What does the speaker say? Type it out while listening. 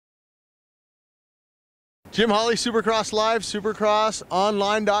Jim Holley, Supercross Live,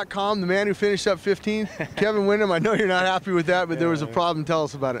 supercrossonline.com, the man who finished up 15th. Kevin Windham, I know you're not happy with that, but there was a problem. Tell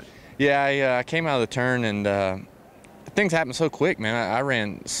us about it. Yeah, I came out of the turn and things happened so quick, man. I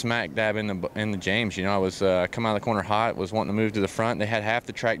ran smack dab in the James. You know, I was coming out of the corner hot, was wanting to move to the front. They had half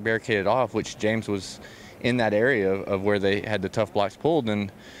the track barricaded off, which James was in that area of where they had the tough blocks pulled, and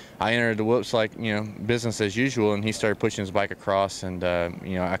I entered the whoops like, you know, business as usual, and he started pushing his bike across, and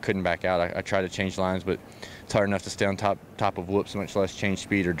you know, I couldn't back out. I tried to change lines, but it's hard enough to stay on top of whoops, much less change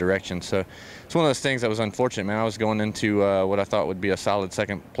speed or direction. So it's one of those things that was unfortunate, man. I was going into what I thought would be a solid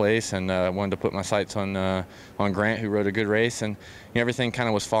second place, and wanted to put my sights on Grant, who rode a good race, and you know, everything kind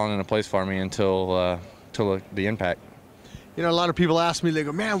of was falling into place for me until the impact. You know, a lot of people ask me, they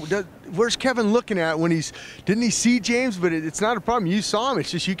go, man, where's Kevin looking at when didn't he see James? But it's not a problem. You saw him. It's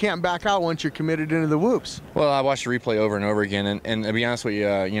just you can't back out once you're committed into the whoops. Well, I watched the replay over and over again, and to be honest with you,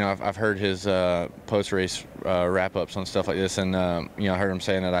 you know, I've heard his post-race wrap-ups on stuff like this, and you know, I heard him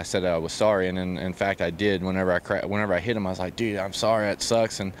saying that I said I was sorry, and in fact I did. Whenever I hit him, I was like, dude, I'm sorry, that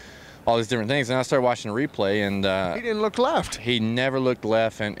sucks, and all these different things. And I started watching the replay, and he didn't look left. He never looked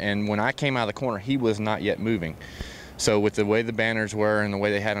left, and when I came out of the corner, he was not yet moving. So with the way the banners were and the way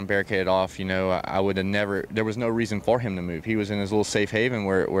they had him barricaded off, you know, I would have never, there was no reason for him to move. He was in his little safe haven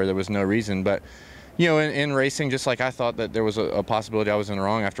where there was no reason. But, you know, in racing, just like I thought that there was a possibility I was in the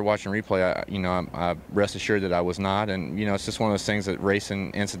wrong after watching replay, you know, I rest assured that I was not. And, you know, it's just one of those things that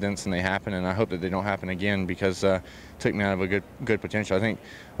racing incidents and they happen, and I hope that they don't happen again, because it took me out of a good potential. I think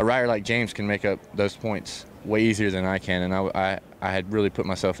a rider like James can make up those points way easier than I can, and I had really put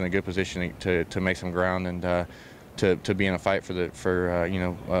myself in a good position to make some ground and to be in a fight for you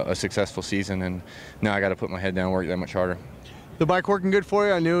know, a successful season, and now I got to put my head down and work that much harder. The bike working good for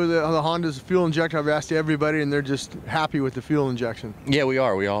you? I knew the Honda's fuel injector. I've asked everybody, and they're just happy with the fuel injection. Yeah, we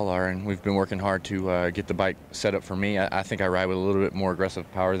all are, and we've been working hard to get the bike set up for me. I think I ride with a little bit more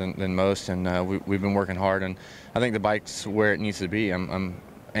aggressive power than most, and we've been working hard, and I think the bike's where it needs to be. I'm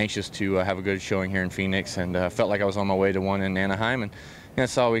anxious to have a good showing here in Phoenix, and felt like I was on my way to one in Anaheim, and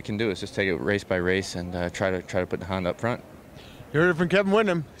that's all we can do is just take it race by race and try to put the Honda up front. You heard it from Kevin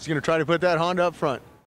Windham. He's going to try to put that Honda up front.